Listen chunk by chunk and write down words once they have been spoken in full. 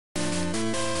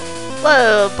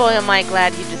Whoa, boy am I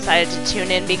glad you decided to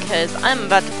tune in because I'm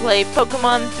about to play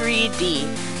Pokemon 3D.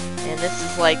 And this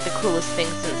is like the coolest thing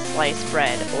since sliced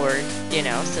bread, or, you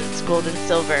know, since gold and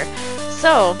silver.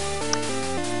 So,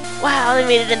 wow, they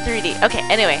made it in 3D. Okay,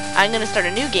 anyway, I'm gonna start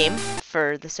a new game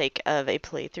for the sake of a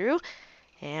playthrough.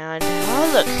 And, oh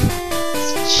look,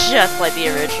 it's just like the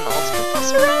originals.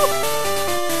 Professor Oak!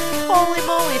 Holy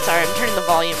moly, sorry, I'm turning the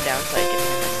volume down so I can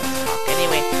hear myself talk.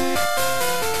 Anyway,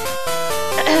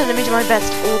 let me do my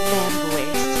best old man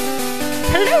voice.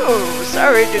 Hello,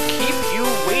 sorry to keep you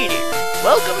waiting.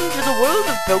 Welcome to the world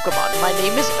of Pokemon. My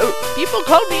name is Oak. People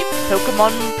call me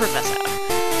Pokemon Professor.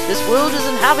 This world is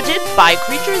inhabited by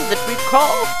creatures that we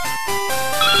call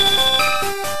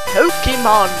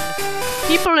Pokemon.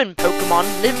 People in Pokemon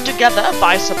live together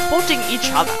by supporting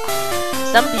each other.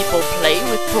 Some people play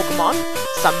with Pokemon,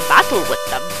 some battle with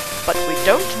them, but we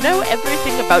don't know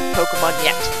everything about Pokemon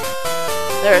yet.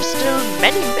 There are still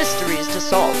many mysteries to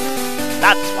solve.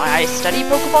 That's why I study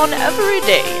Pokemon every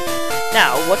day.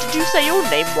 Now, what did you say your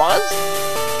name was?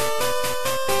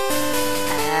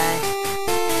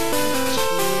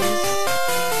 Jeez.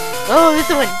 Oh, this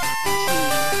one.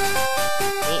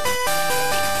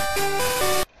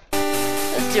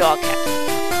 Let's do all caps.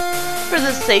 For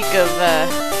the sake of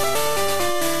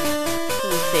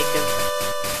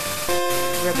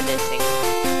reminiscing.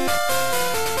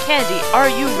 Candy, are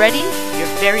you ready? Your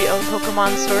very own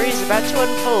Pokemon story is about to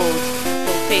unfold.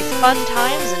 We'll face fun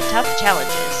times and tough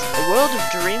challenges. A world of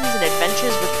dreams and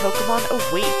adventures with Pokemon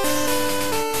awaits.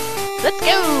 Let's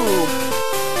go!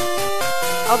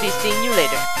 I'll be seeing you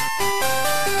later.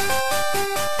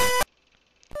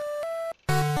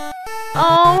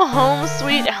 Oh, home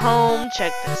sweet home.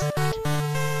 Check this out.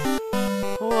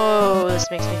 Whoa, this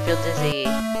makes me feel dizzy.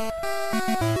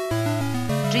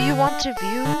 Do you want to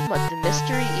view what the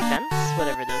mystery events,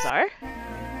 whatever those are?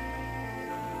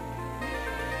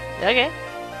 Okay.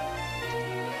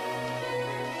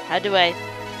 How do I...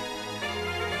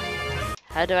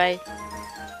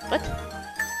 What?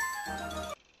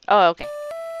 Oh, okay.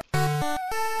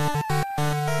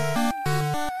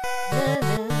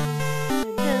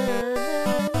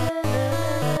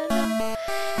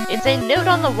 It's a note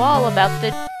on the wall about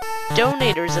the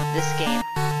donators of this game.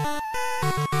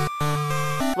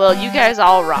 Well, you guys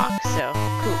all rock, so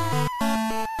cool.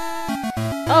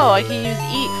 Oh, I can use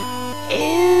E.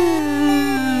 Ew.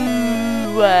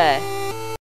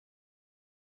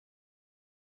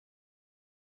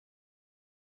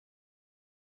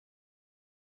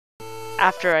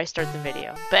 After I start the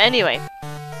video. But anyway,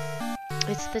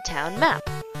 it's the town map,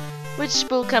 which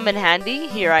will come in handy.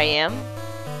 Here I am,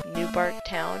 New Bark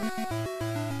Town.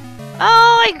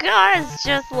 Oh my god, it's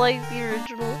just like the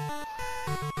original.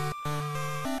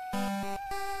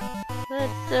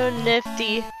 That's so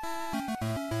nifty.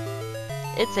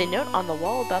 It's a note on the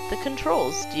wall about the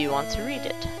controls. Do you want to read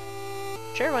it?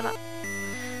 Sure, why not?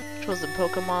 Controls in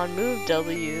Pokemon. Move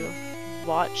W.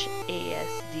 Watch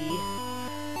ASD.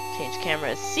 Change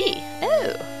camera C.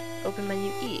 Oh! Open menu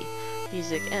E.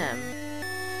 Music M.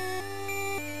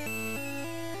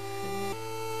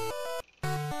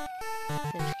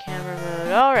 Change camera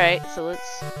mode. Alright, so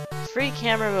let's... Free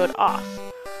camera mode off.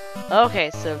 Okay,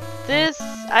 so this...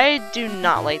 I do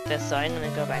not like this, so I'm gonna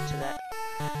go back to that.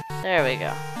 There we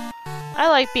go. I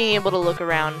like being able to look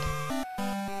around.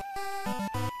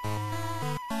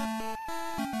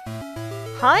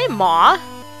 Hi, Ma!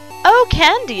 Oh,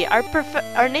 Candy!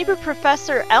 Our neighbor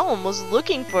Professor Elm was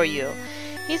looking for you.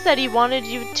 He said he wanted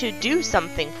you to do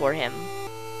something for him.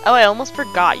 Oh, I almost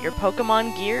forgot. Your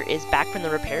Pokemon gear is back from the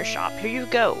repair shop. Here you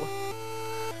go.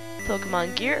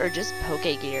 Pokemon gear, or just Poke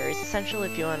gear, is essential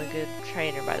if you want a good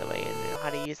trainer, by the way, and you know how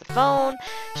to use the phone.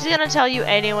 She's gonna tell you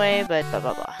anyway, but blah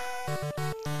blah blah.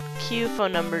 Q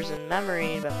phone numbers in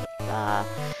memory, blah blah blah.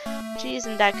 Gee,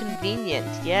 isn't that convenient?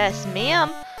 Yes,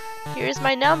 ma'am. Here's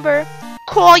my number.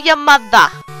 Call your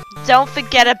mother. Don't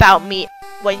forget about me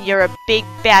when you're a big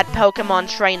bad Pokemon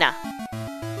trainer.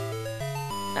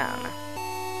 I don't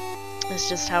know. That's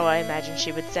just how I imagine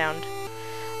she would sound.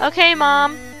 Okay,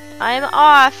 Mom. I'm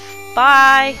off.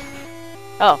 Bye.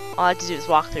 Oh, all I have to do is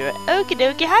walk through it. Okie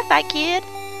dokie. Hi, bye, kid.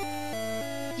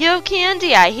 Yo,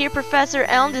 Candy, I hear Professor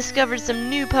Elm discovered some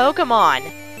new Pokemon.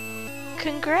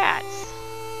 Congrats.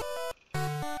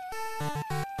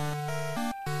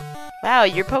 Wow,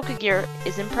 your Pokegear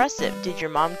is impressive. Did your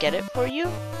mom get it for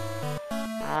you?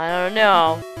 I don't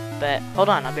know, but hold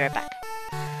on, I'll be right back.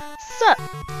 So,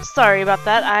 sorry about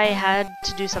that. I had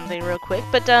to do something real quick,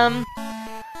 but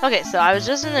okay, so I was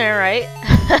just in there, right?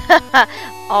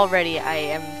 Already I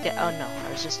am... Oh no,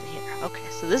 I was just in here. Okay,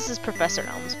 so this is Professor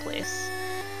Elm's place.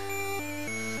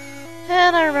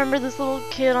 And I remember this little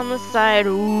kid on the side.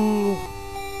 Ooh.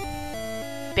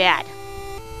 Bad. ...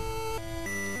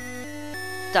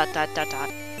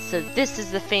 So this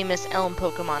is the famous Elm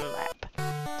Pokemon Lab. ...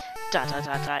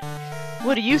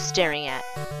 What are you staring at?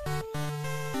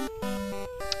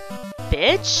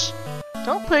 Bitch!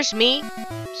 Don't push me!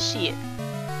 Shit.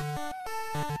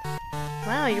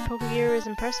 Wow, your Pokegear is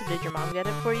impressive. Did your mom get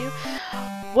it for you?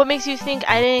 What makes you think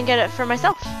I didn't get it for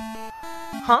myself?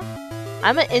 Huh?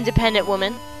 I'm an independent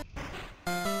woman.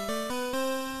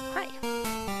 Hi.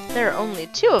 There are only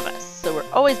 2 of us, so we're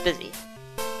always busy.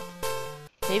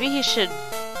 Maybe he should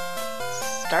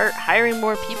start hiring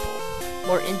more people.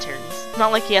 More interns.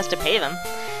 Not like he has to pay them.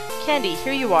 Candy,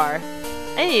 here you are.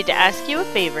 I need to ask you a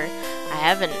favor. I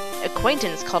have an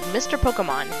acquaintance called Mr.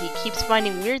 Pokemon. He keeps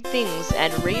finding weird things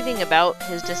and raving about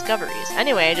his discoveries.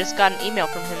 Anyway, I just got an email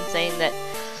from him saying that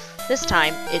this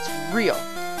time it's real.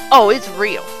 Oh, it's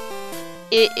real.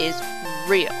 It is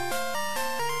real.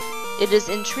 It is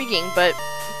intriguing, but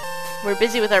we're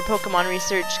busy with our Pokemon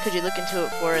research. Could you look into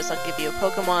it for us? I'll give you a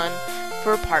Pokemon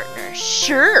for a partner.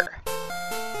 Sure!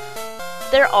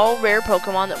 They're all rare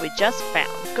Pokemon that we just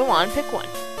found. Go on, pick one.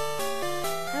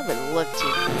 I would love to.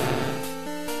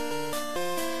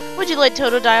 Would you like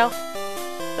Totodile?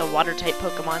 The water-type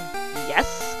Pokemon? Yes?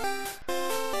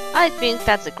 I think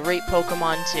that's a great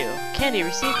Pokemon too. Candy,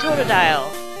 receive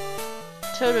Totodile.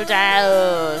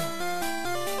 Totodile.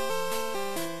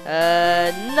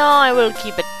 No, I will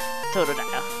keep it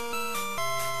Totodile.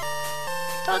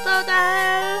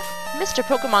 Totodile! Mr.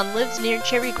 Pokemon lives near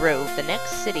Cherry Grove, the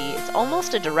next city. It's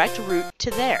almost a direct route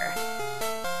to there.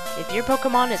 If your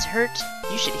Pokemon is hurt,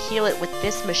 you should heal it with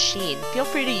this machine. Feel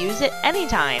free to use it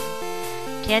anytime.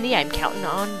 Candy, I'm counting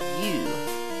on you.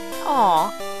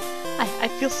 Aw, I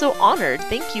feel so honored.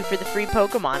 Thank you for the free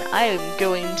Pokemon. I am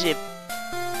going to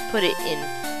put it in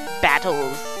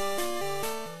battles.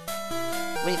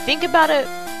 When you think about it,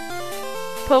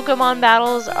 Pokemon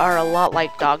battles are a lot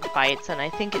like dog fights, and I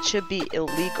think it should be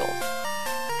illegal.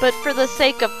 But for the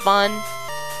sake of fun,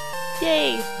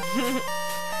 yay!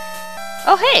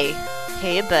 Oh, hey!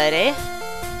 Hey, buddy.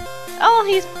 Oh,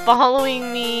 he's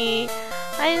following me.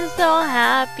 I'm so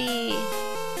happy.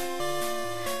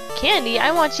 Candy,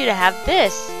 I want you to have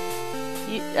this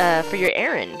for your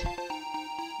errand.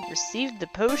 Received the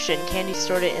potion. Candy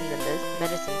stored it in the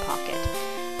medicine pocket.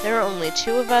 There are only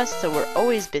 2 of us, so we're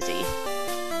always busy.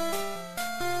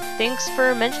 Thanks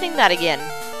for mentioning that again.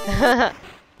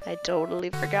 I totally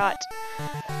forgot.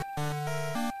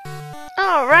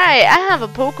 Alright, I have a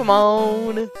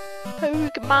Pokemon.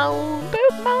 Pokemon.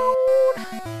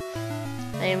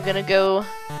 I am gonna go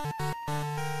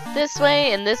this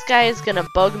way, and this guy is gonna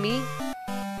bug me.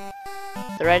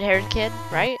 The red-haired kid,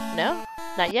 right? No?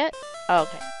 Not yet? Oh,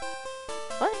 okay.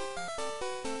 What?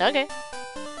 Okay.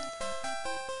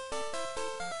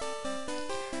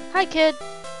 Hi, kid.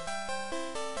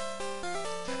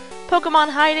 Pokemon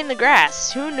hide in the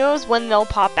grass. Who knows when they'll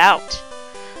pop out?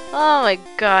 Oh my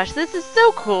gosh, this is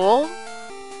so cool.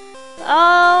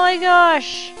 Oh my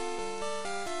gosh.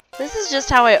 This is just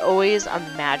how I always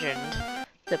imagined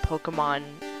the Pokemon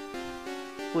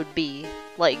would be.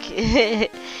 Like,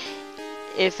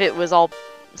 if it was all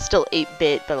still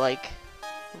 8-bit, but like,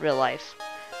 real life.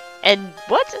 And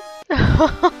what?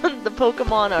 The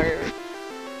Pokemon are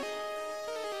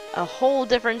a whole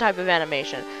different type of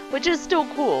animation, which is still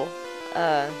cool.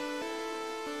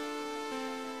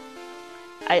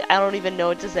 I don't even know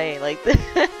what to say. Like,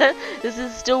 this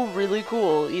is still really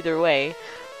cool either way,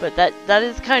 but that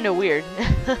is kind of weird.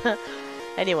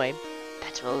 Anyway,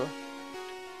 battle.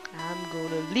 I'm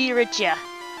gonna leer at ya.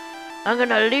 I'm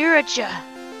gonna leer at ya,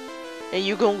 and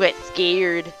you gonna get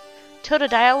scared.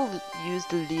 Totodile used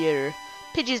the leer.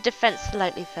 Pidgey's defense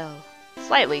slightly fell.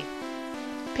 Slightly.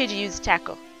 Pidgey used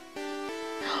tackle.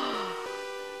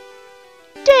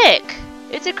 Dick!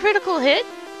 It's a critical hit?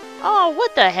 Oh,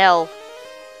 what the hell?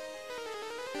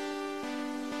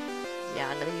 Yeah,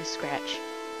 I'm gonna use Scratch.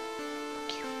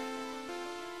 Fuck you.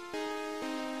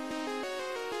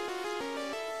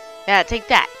 Yeah, take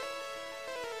that.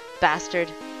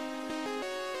 Bastard.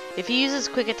 If he uses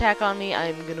quick attack on me,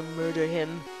 I'm gonna murder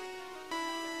him.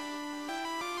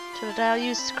 Totodile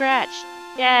use Scratch.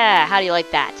 Yeah, how do you like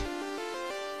that?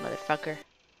 Motherfucker.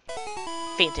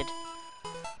 Fainted.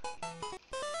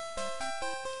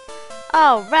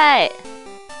 Alright!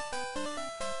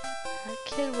 That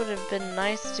kid would have been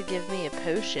nice to give me a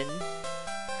potion.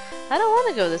 I don't want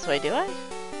to go this way, do I?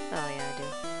 Oh yeah, I do.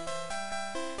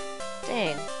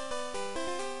 Dang.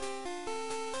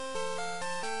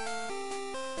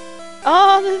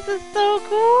 Oh, this is so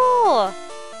cool!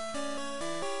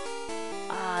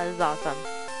 Ah, this is awesome.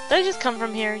 Did I just come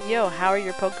from here? Yo, how are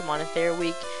your Pokemon? If they are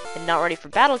weak and not ready for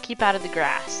battle, keep out of the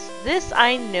grass. This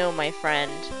I know, my friend.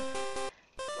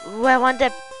 Ooh, I want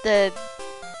the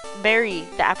berry,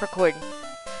 the apricorn.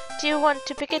 Do you want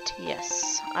to pick it?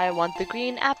 Yes. I want the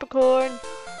green apricorn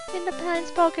in the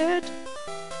pants pocket.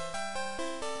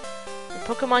 The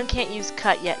Pokemon can't use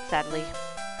cut yet, sadly.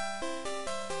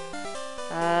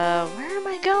 Where am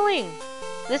I going?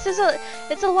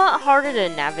 It's a lot harder to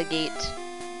navigate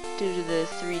due to the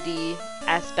 3D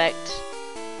aspect.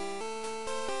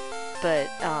 But,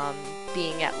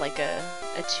 being at like a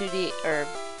 2D, or,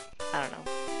 I don't know,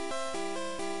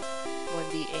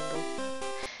 1D angle.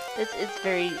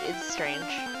 It's strange.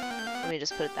 Let me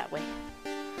just put it that way.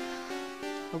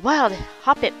 A wild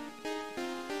Hoppip.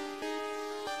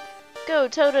 Go,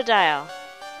 Totodile.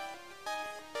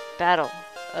 Battle.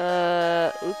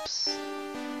 Oops.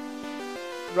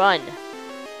 Run.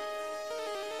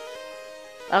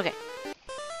 Okay.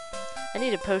 I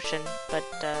need a potion, but,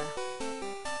 I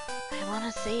want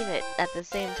to save it at the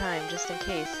same time, just in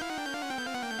case.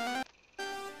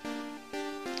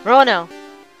 Oh no!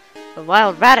 A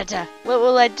wild Rattata! What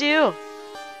will I do?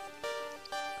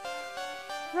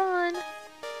 Run!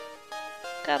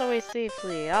 Got away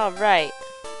safely. Alright.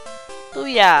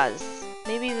 Booyahs!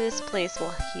 Maybe this place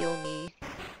will heal me.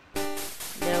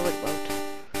 No, it won't.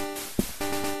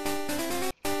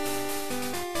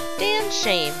 Damn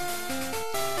shame.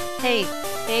 Hey,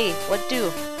 what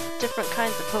do? Different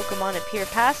kinds of Pokemon appear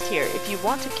past here. If you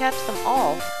want to catch them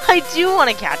all, I do want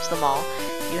to catch them all.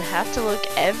 You have to look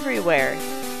everywhere.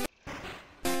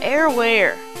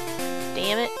 Airware.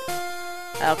 Damn it.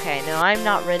 Okay, no, I'm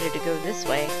not ready to go this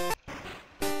way.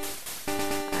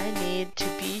 I need to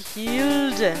be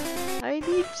healed. I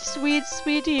need sweet,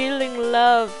 sweet healing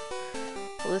love.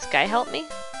 Will this guy help me?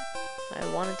 I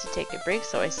wanted to take a break,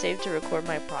 so I saved to record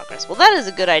my progress. Well, that is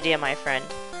a good idea, my friend.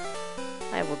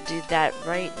 I will do that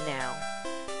right now.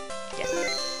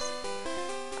 Yes.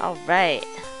 Alright.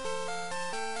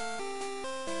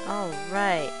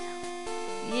 Alright.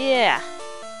 Yeah.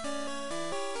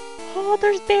 Oh,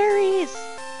 there's berries!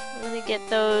 I'm gonna get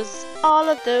those. All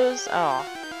of those. Oh.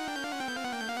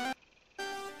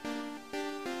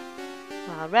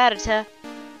 Rattata.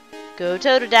 Go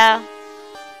Totodile.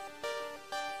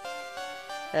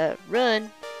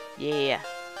 Run. Yeah.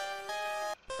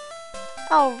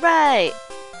 Alright!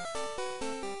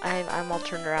 I'm all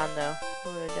turned around though.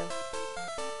 What do I do?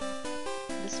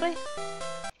 This way?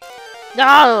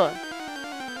 No!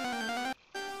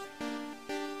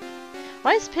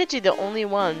 Why is Pidgey the only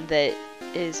one that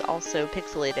is also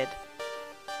pixelated?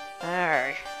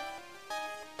 Arrgh.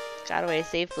 Got away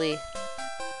safely.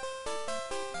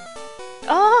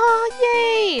 Oh,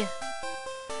 yay!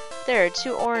 There are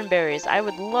 2 orange berries. I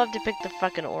would love to pick the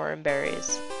fucking orange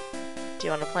berries. Do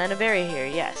you want to plant a berry here?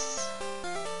 Yes.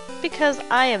 Because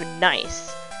I am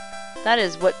nice. That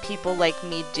is what people like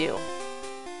me do.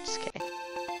 Just kidding.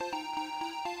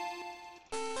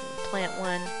 Plant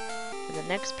one for the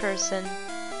next person.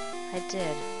 I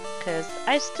did. Because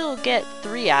I still get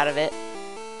 3 out of it.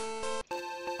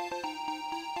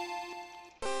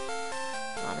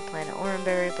 I want to plant an orange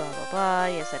berry, blah blah blah.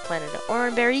 Yes, I planted an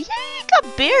orange berry. Yay!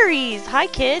 Got berries! Hi,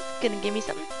 kid. Gonna give me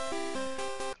something?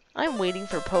 I'm waiting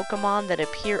for Pokemon that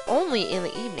appear only in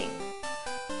the evening.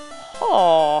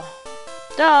 Oh.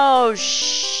 Oh,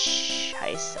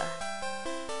 scheisse.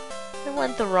 I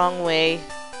went the wrong way.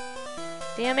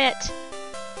 Damn it.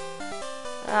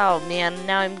 Oh, man.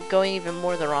 Now I'm going even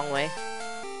more the wrong way.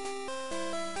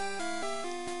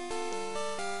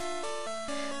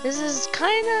 This is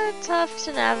kind of tough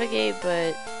to navigate,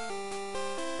 but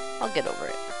I'll get over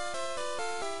it.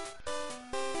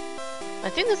 I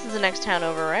think this is the next town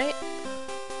over, right?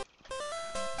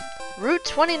 Route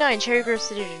 29, Cherry Grove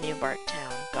City to New Bark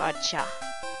Town. Gotcha.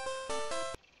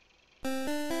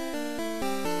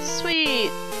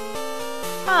 Sweet!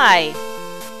 Hi!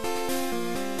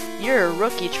 You're a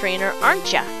rookie trainer,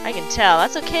 aren't ya? I can tell.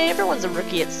 That's okay, everyone's a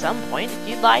rookie at some point. If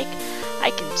you'd like,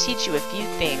 I can teach you a few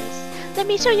things. Let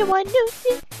me show you one new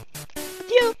thing.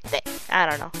 I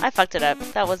don't know. I fucked it up.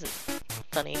 That wasn't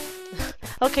funny.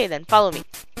 Okay then, follow me.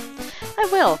 I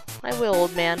will,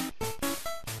 old man.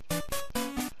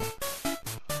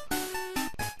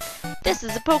 This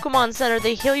is a Pokemon Center.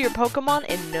 They heal your Pokemon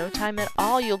in no time at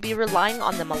all. You'll be relying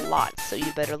on them a lot, so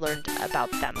you better learn about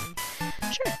them.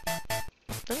 Sure.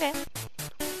 Okay.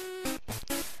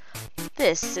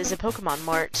 This is a Pokemon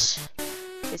Mart.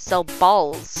 They sell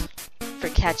balls for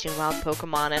catching wild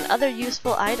Pokemon and other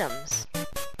useful items.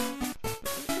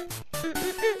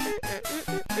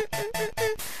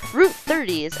 Route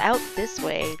 30 is out this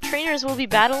way. Trainers will be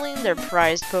battling their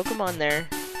prized Pokemon there.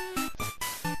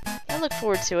 look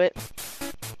forward to it.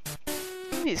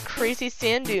 These crazy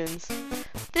sand dunes.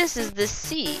 This is the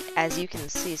sea, as you can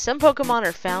see. Some Pokemon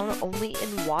are found only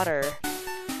in water.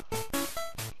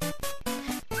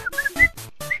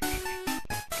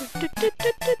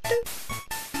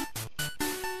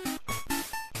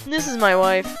 This is my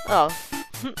wife. Oh.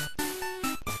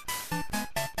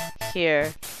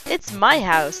 Here. It's my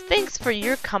house. Thanks for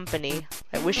your company.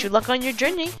 I wish you luck on your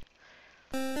journey.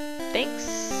 Thanks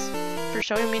for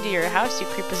showing me to your house, you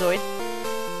creepazoid.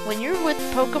 When you're with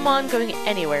Pokemon, going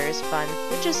anywhere is fun.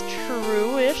 Which is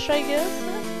true-ish, I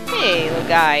guess. Hey, little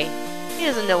guy. He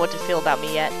doesn't know what to feel about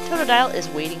me yet. Totodile is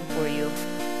waiting for you.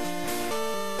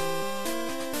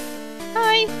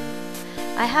 Hi!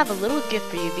 I have a little gift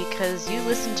for you because you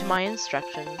listened to my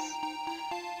instructions.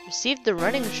 Received the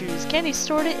running shoes. Candy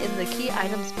stored it in the key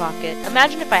items pocket.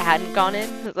 Imagine if I hadn't gone in.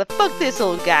 I was like, fuck this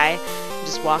old guy. And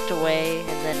just walked away,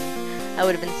 and then I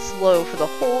would have been slow for the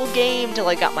whole game till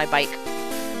I got my bike.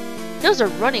 Those are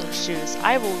running shoes.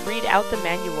 I will read out the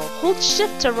manual. Hold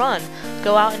shift to run.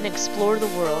 Go out and explore the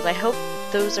world. I hope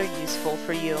those are useful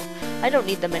for you. I don't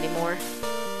need them anymore.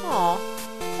 Aw,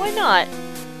 why not?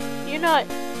 You're not,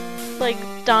 like,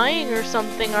 dying or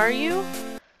something, are you?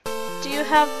 Do you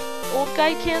have old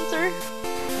guy cancer?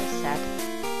 That's sad.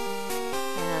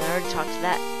 And I already talked to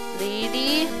that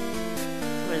lady.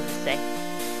 What does it say?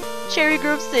 Cherry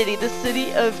Grove City, the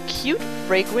city of cute,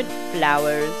 fragrant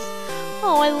flowers.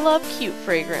 Oh, I love cute,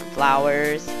 fragrant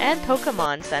flowers and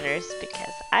Pokemon centers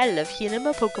because I love healing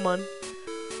my Pokemon.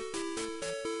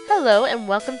 Hello and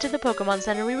welcome to the Pokemon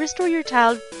Center. We restore your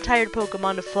tired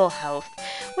Pokemon to full health.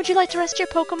 Would you like to rest your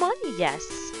Pokemon? Yes.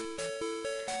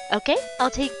 Okay, I'll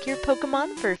take your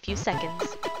Pokemon for a few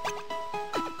seconds.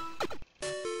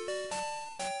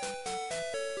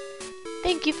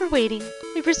 Thank you for waiting.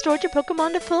 We've restored your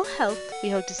Pokemon to full health. We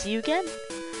hope to see you again.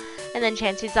 And then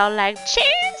Chansey's all like,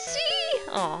 Chansey!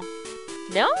 Aw.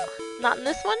 No? Not in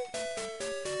this one?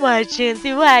 Why,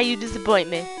 Chansey, why you disappoint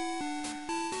me?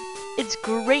 It's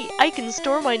great. I can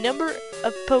store my number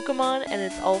of Pokemon and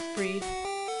it's all free.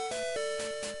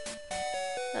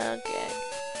 Okay.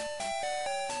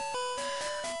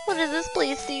 What does this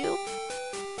place do?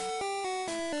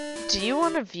 Do you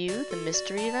want to view the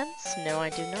mystery events? No, I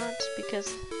do not,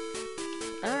 because...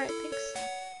 Alright, thanks.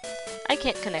 I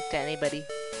can't connect to anybody.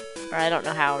 Or I don't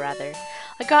know how, rather.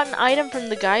 I got an item from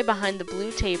the guy behind the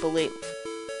blue table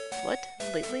What?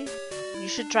 Lately? You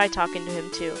should try talking to him,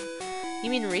 too. You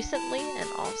mean recently? And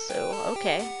also,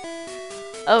 okay.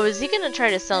 Oh, is he gonna try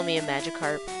to sell me a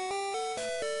Magikarp?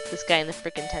 This guy in the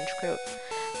frickin' trench coat.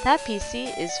 That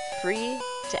PC is free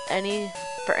to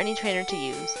for any trainer to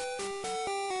use.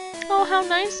 Oh, how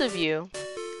nice of you.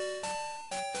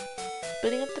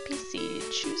 Booting up the PC.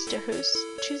 Choose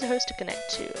a host to connect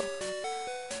to.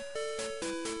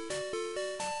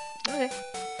 Okay.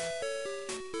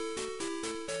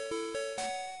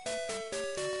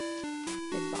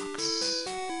 Inbox.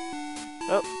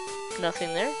 Oh,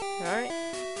 nothing there. Alright.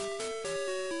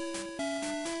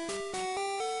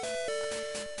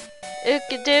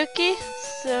 Okie dokie.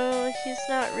 So, he's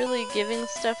not really giving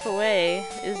stuff away,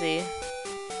 is he?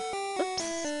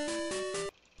 Oops.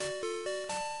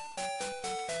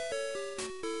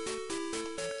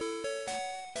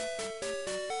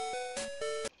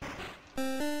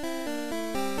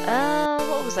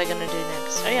 What was I gonna do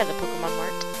next? Oh yeah, the Pokemon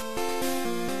Mart.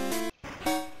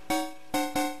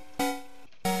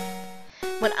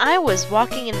 When I was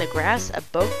walking in the grass, a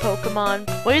bug Pokemon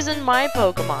poisoned my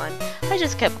Pokemon. I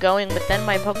just kept going, but then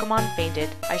my Pokemon fainted.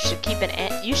 You should keep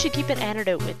an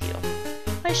antidote with you.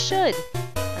 I should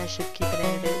keep an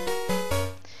antidote.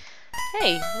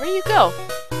 Hey, where you go?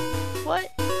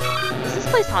 What? Is this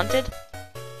place haunted?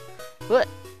 What?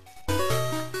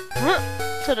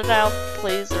 Totodile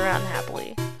plays around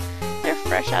happily. They're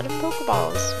fresh out of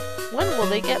Pokeballs. When will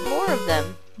they get more of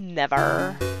them?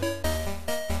 Never.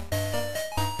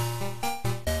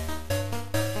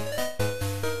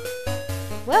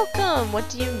 Welcome! What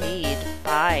do you need?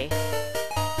 Buy.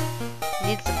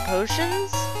 Need some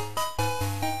potions?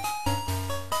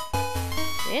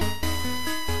 Eh?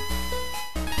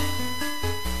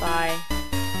 Buy.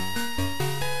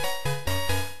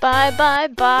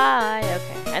 Buy.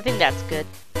 Okay, I think that's good.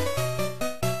 And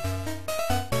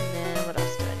then what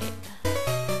else do I need?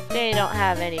 They don't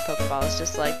have any Pokeballs,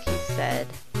 just like he said.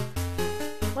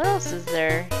 What else is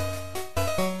there?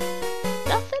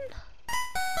 Nothing?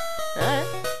 Alright.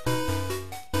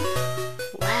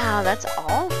 Wow, that's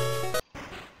all?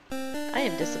 I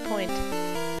am disappointed.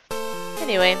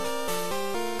 Anyway.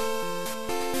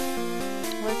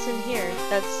 What's in here?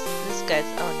 That's this guy's...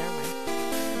 Oh, never mind.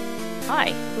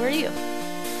 Hi, who are you?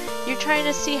 You're trying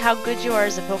to see how good you are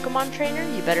as a Pokemon trainer?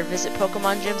 You better visit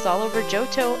Pokemon gyms all over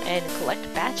Johto and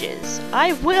collect badges.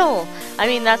 I will! I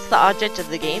mean, that's the object of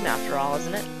the game after all,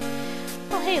 isn't it?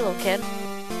 Oh, hey, little kid.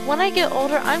 When I get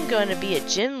older, I'm going to be a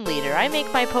gym leader. I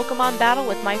make my Pokemon battle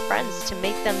with my friends to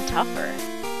make them tougher.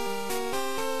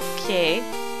 Okay.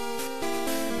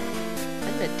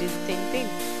 I'm gonna do the same thing.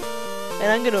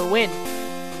 And I'm gonna win.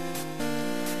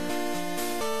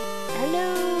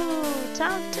 Hello!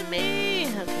 Talk to me!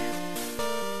 Okay.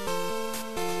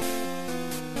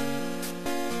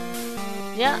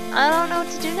 Yeah, I don't know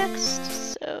what to do next,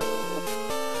 so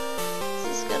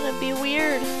this is gonna be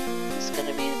weird. It's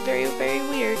gonna be very, very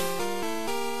weird.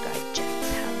 Guide Gent's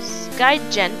house.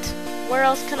 Guide Gent. Where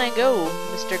else can I go,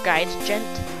 Mr. Guide Gent?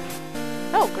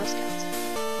 Oh, Girl Scouts.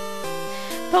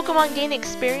 Pokemon gain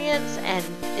experience and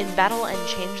in battle and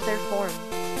change their form.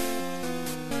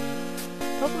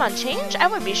 Pokemon change? I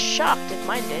would be shocked if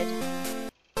mine did.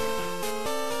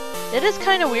 It is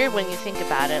kind of weird when you think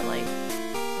about it, like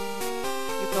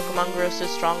your Pokemon grows so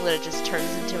strong that it just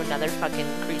turns into another fucking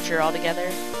creature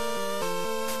altogether.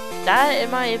 That, in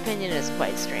my opinion, is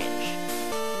quite strange.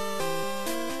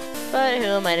 But who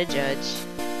am I to judge?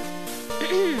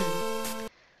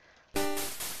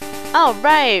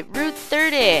 Alright, Route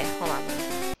 30. Hold on.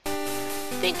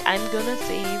 Think I'm gonna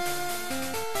save.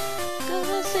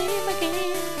 Gonna save my game.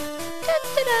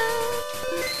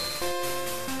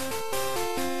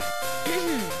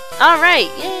 Alright,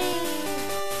 yay!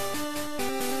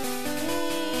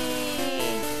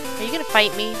 Are you gonna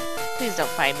fight me? Please don't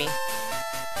fight me.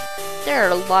 There are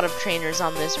a lot of trainers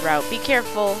on this route. Be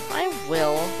careful. I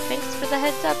will. Thanks for the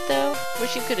heads up, though.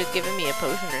 Wish you could have given me a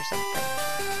potion or something.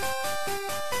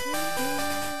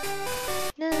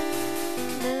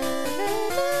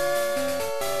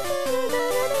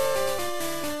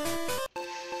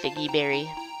 Figgy berry.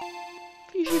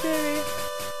 Fishy berry.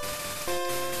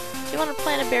 Do you want to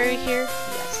plant a berry here?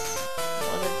 Yes.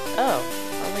 Oh,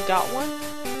 only got one?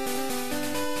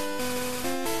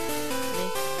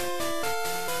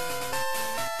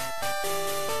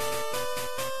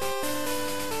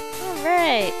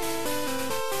 Alright.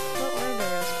 What were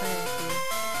berries planted here?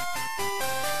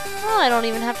 Oh, I don't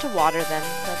even have to water them.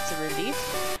 That's a relief.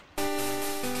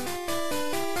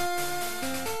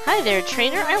 Hi there,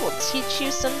 trainer. I will teach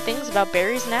you some things about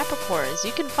berries and apricorns.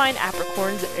 You can find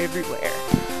apricorns everywhere.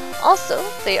 Also,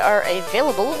 they are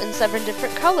available in 7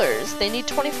 different colors. They need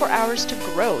 24 hours to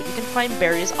grow. You can find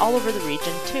berries all over the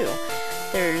region, too.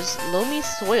 There's loamy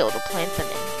soil to plant them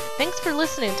in. Thanks for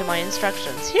listening to my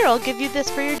instructions. Here, I'll give you this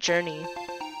for your journey.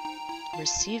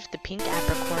 Received the pink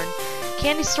apricorn.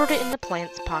 Candy stored it in the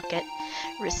plant's pocket.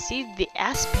 Received the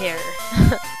asper.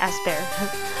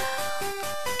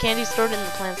 Candy stored in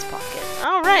the plant's pocket.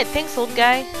 Alright, thanks, old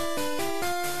guy.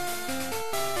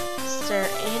 Is there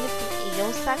anything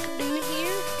else I can do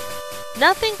here?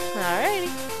 Nothing? Alrighty.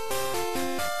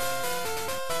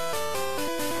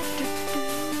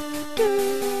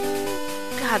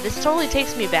 God, this totally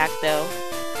takes me back, though.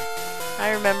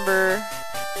 I remember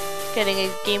getting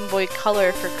a Game Boy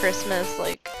Color for Christmas,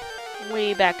 like,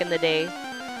 way back in the day.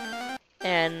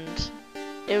 And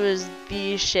it was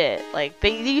the shit. Like,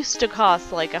 they used to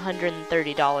cost like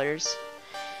 $130.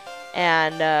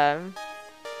 And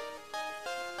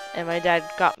my dad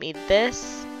got me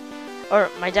this. Or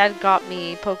my dad got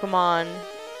me Pokemon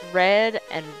Red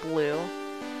and Blue.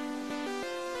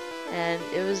 And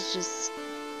it was just...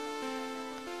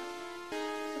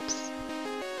 Oops.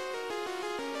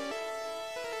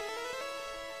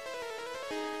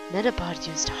 Metapod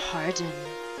used Harden.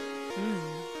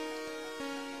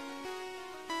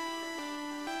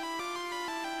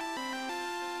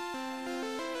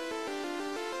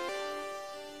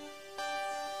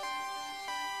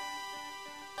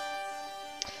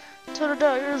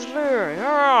 Totodile is Leer.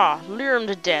 Ah, leer him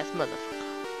to death, motherfucker.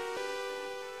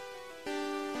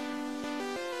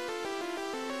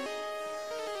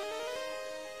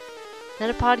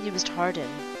 Metapod used Harden.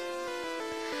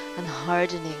 I'm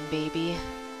hardening, baby.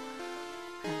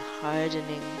 I'm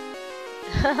hardening.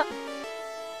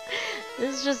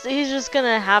 He's just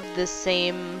gonna have the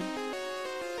same...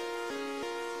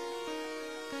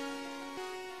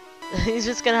 He's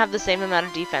just gonna have the same amount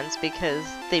of defense because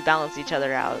they balance each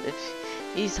other out. If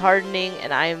he's hardening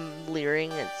and I'm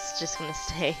leering, it's just gonna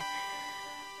stay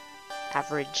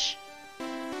average.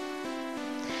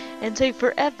 And take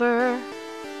forever.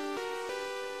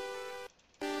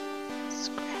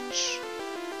 Scratch.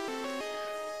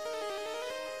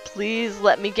 Please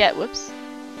let me get, whoops.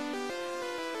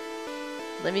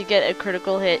 Let me get a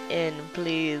critical hit in,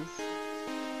 please.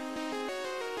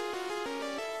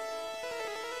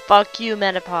 Fuck you,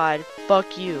 Metapod.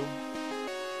 Fuck you.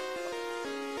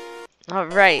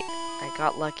 Alright, I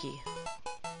got lucky.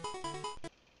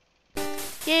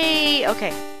 Yay!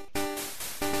 Okay.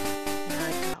 Now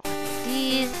I got one of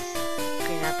these.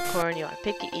 Green apple corn, you want to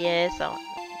pick it? Yes. I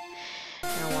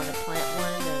want to plant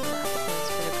one, and the apple corn's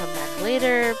gonna come back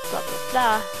later. Blah blah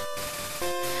blah.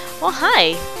 Well,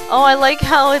 hi! Oh, I like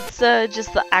how it's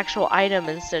just the actual item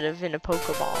instead of in a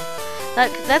Pokeball.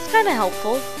 That's kind of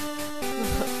helpful.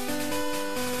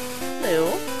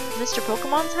 Hello. Mr.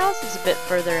 Pokemon's house is a bit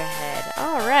further ahead.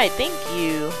 Alright, thank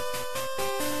you.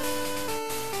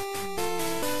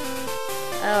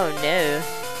 Oh no.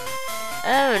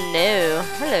 Oh no.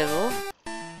 Hello.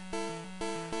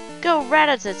 Go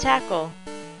rat-a-ta-tackle.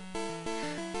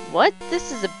 What?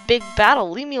 This is a big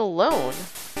battle. Leave me alone.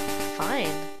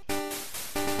 Fine.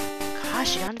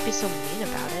 Gosh, you don't have to be so mean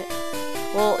about it.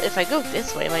 Well, if I go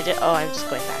this way, am I oh, I'm just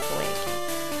going back the way I came.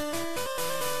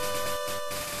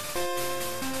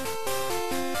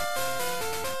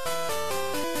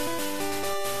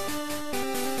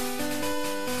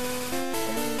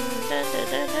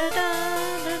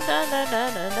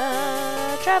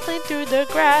 Traveling through the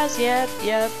grass, yep,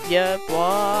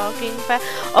 walking fast.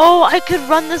 Oh, I could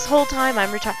run this whole time.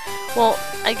 I'm retired. Well,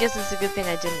 I guess it's a good thing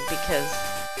I didn't because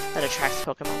that attracts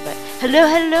Pokemon. But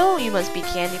hello, you must be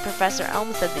Candy. Professor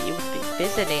Elm said that you would be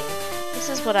visiting. This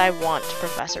is what I want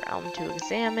Professor Elm to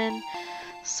examine.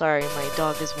 Sorry, my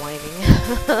dog is whining.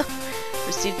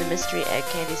 Received the mystery egg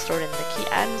candy stored in the key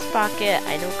items pocket.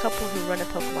 I know a couple who run a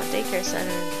Pokemon daycare center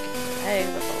and give an egg,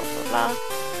 blah blah blah blah.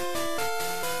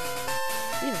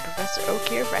 Even Professor Oak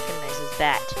here recognizes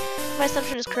that. If my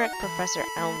assumption is correct, Professor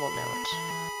Elm will know it.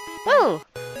 Oh!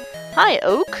 Hi,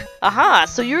 Oak! Aha!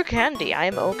 So you're Candy. I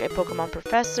am Oak, a Pokemon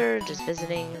professor, just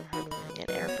visiting an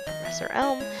error for Professor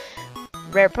Elm.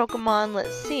 Rare Pokemon,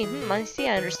 let's see.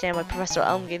 I understand why Professor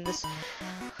Elm gave this.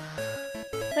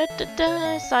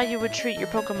 I saw you would treat your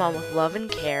Pokemon with love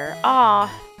and care.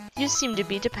 Ah, you seem to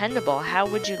be dependable. How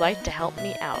would you like to help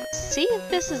me out? See,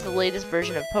 this is the latest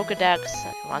version of Pokedex.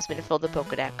 It wants me to fill the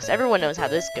Pokedex. Everyone knows how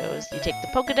this goes. You take the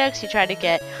Pokedex, you try to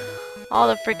get all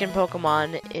the freaking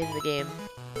Pokemon in the game.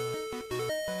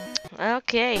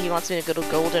 Okay, he wants me to go to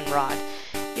Goldenrod.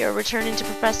 You're returning to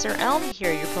Professor Elm.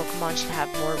 Here, your Pokemon should have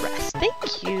more rest.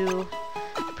 Thank you.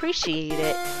 Appreciate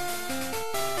it.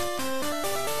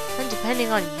 I'm depending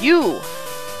on you.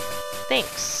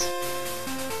 Thanks.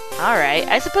 Alright,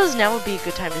 I suppose now would be a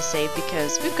good time to save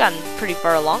because we've gotten pretty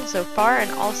far along so far, and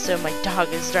also my dog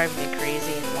is driving me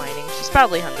crazy and whining. She's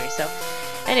probably hungry, so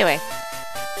anyway.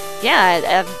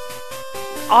 Yeah,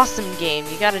 awesome game.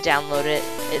 You gotta download it.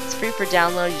 It's free for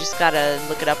download. You just gotta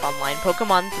look it up online.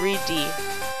 Pokemon 3D.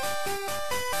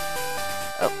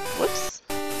 Oh, whoops.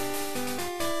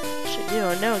 Should do.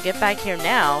 Oh no, get back here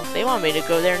now. They want me to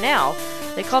go there now.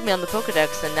 They called me on the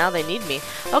Pokedex and now they need me.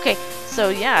 Okay, so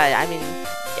yeah, I mean,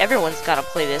 everyone's gotta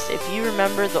play this. If you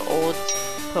remember the old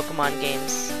Pokemon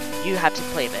games, you have to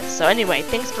play this. So anyway,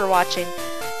 thanks for watching.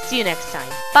 See you next time.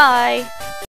 Bye!